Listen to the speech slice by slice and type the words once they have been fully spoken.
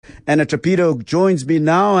Anna Trapido joins me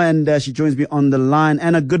now, and she joins me on the line.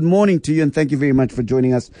 Anna, good morning to you, and thank you very much for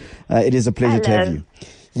joining us. It is a pleasure to have you.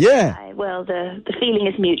 Yeah. Hi. Well, the feeling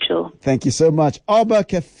is mutual. Thank you so much. Arbor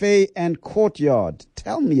Cafe and Courtyard.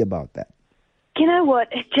 Tell me about that. You know what?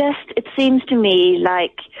 It seems to me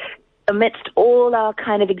like amidst all our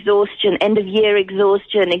kind of exhaustion, end-of-year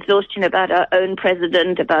exhaustion about our own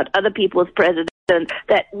president, about other people's presidents,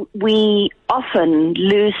 that we often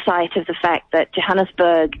lose sight of the fact that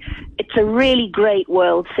Johannesburg, it's a really great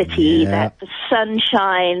world city, that the sun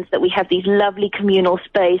shines, that we have these lovely communal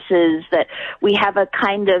spaces, that we have a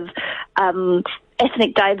kind of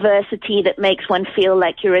ethnic diversity that makes one feel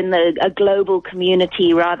like you're in a global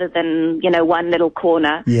community rather than, one little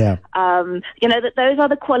corner. Yeah. That those are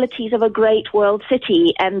the qualities of a great world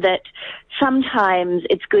city, and that sometimes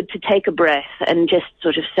it's good to take a breath and just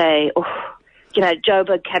sort of say,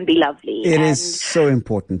 Joburg can be lovely. It is so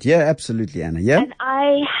important. Yeah, absolutely, Anna. Yeah. And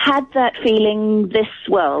I had that feeling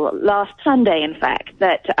last Sunday, in fact,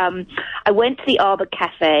 that I went to the Arbor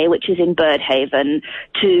Cafe, which is in Birdhaven,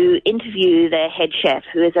 to interview their head chef,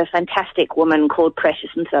 who is a fantastic woman called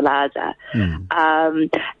Precious Nsalaza.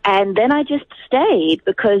 And then I just stayed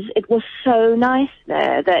because it was so nice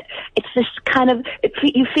there, that it's this kind of,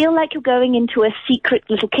 you feel like you're going into a secret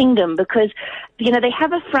little kingdom, because they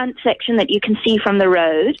have a front section that you can see from the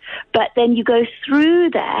road, but then you go through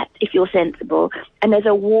that, if you're sensible, and there's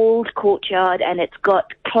a walled courtyard, and it's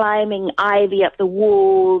got climbing ivy up the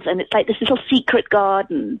walls, and it's like this little secret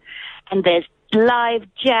garden, and there's live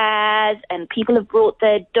jazz, and people have brought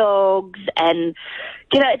their dogs, and,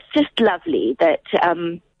 it's just lovely that,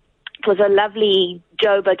 it was a lovely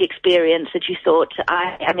Joburg experience that you thought,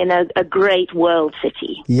 I am in a great world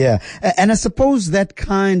city. Yeah. And I suppose that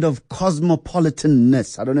kind of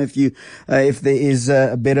cosmopolitanness, I don't know if there is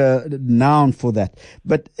a better noun for that,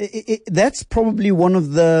 but that's probably one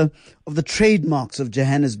of the trademarks of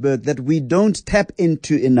Johannesburg that we don't tap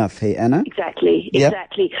into enough. Hey, Anna? Exactly.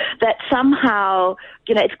 That somehow,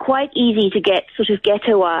 it's quite easy to get sort of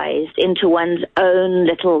ghettoized into one's own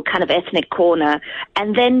little kind of ethnic corner,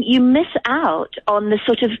 and then you miss out on the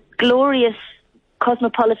sort of glorious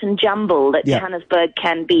cosmopolitan jumble that Johannesburg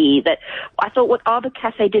can be. That I thought what Arbor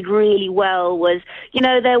Cafe did really well was,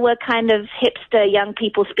 there were kind of hipster young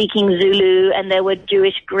people speaking Zulu, and there were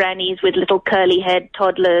Jewish grannies with little curly-haired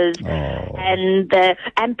toddlers,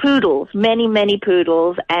 and poodles, many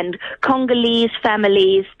poodles, and Congolese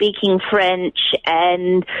families speaking French,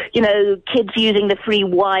 and, kids using the free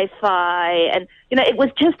Wi-Fi, and, it was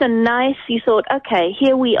just you thought, okay,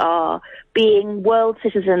 here we are, being world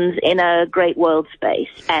citizens in a great world space,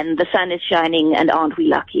 and the sun is shining, and aren't we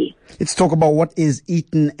lucky? Let's talk about what is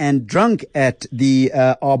eaten and drunk at the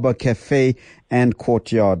Arbor Cafe and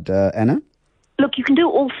Courtyard, Anna. Look, you can do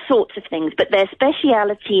all sorts of things, but their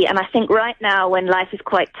speciality, and I think right now when life is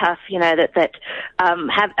quite tough,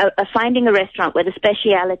 finding a restaurant where the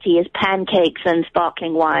speciality is pancakes and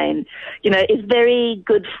sparkling wine, is very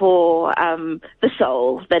good for the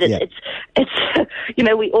soul. But it's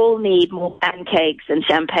we all need more pancakes and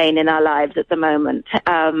champagne in our lives at the moment.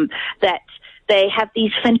 That they have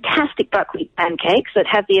these fantastic buckwheat pancakes that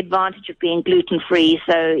have the advantage of being gluten-free,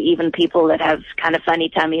 so even people that have kind of funny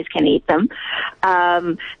tummies can eat them.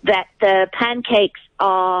 That the pancakes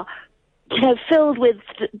are, filled with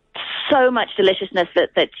so much deliciousness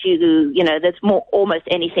that there's almost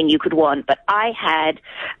anything you could want. But I had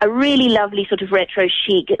a really lovely sort of retro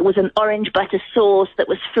chic. It was an orange butter sauce that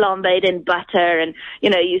was flambéed in butter, and,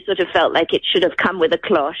 you sort of felt like it should have come with a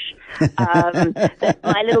cloche.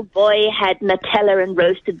 My little boy had Nutella and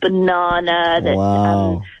roasted banana.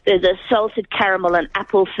 Wow. There's a salted caramel and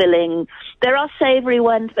apple filling. There are savory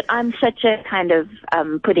ones, but I'm such a kind of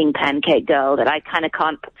pudding pancake girl that I kind of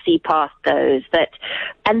can't see past those.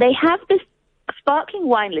 And they have this sparkling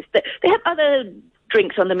wine list. They have other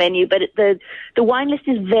drinks on the menu, but the wine list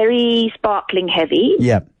is very sparkling heavy.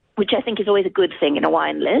 Yeah. Which I think is always a good thing in a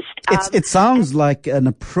wine list. It sounds like an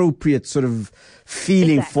appropriate sort of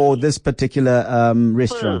feeling for this particular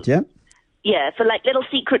restaurant, yeah? Yeah, for like little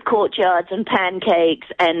secret courtyards and pancakes,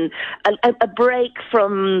 and a break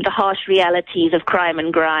from the harsh realities of crime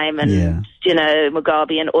and grime and,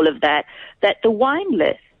 Mugabe and all of that, that the wine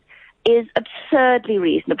list is absurdly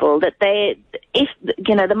reasonable, that the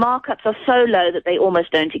markups are so low that they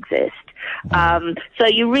almost don't exist. So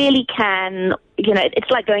you really can, it's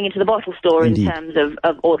like going into the bottle store in terms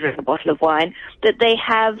of ordering a bottle of wine, that they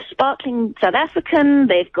have sparkling South African,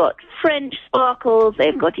 they've got French sparkles,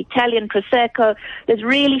 they've got Italian Prosecco. There's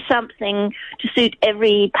really something to suit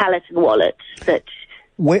every palate and wallet.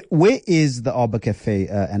 Where is the Arbor Cafe,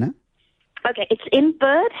 Anna? Okay, it's in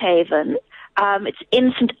Birdhaven. It's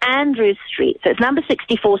in St Andrews Street, so it's number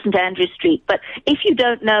 64 St Andrews Street. But if you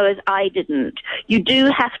don't know, as I didn't, you do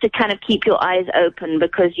have to kind of keep your eyes open,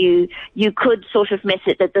 because you could sort of miss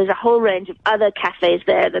it, that there's a whole range of other cafes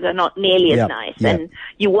there that are not nearly as nice. And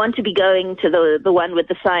you want to be going to the one with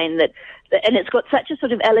the sign and it's got such a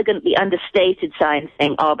sort of elegantly understated sign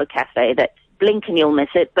saying Arbor Cafe that blink and you'll miss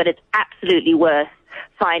it, but it's absolutely worth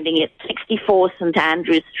finding it. 64 St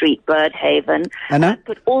Andrews Street, Birdhaven. Anna?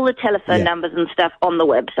 Put all the telephone numbers and stuff on the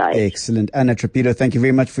website. Excellent. Anna Trapido, thank you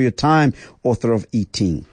very much for your time, author of Eating.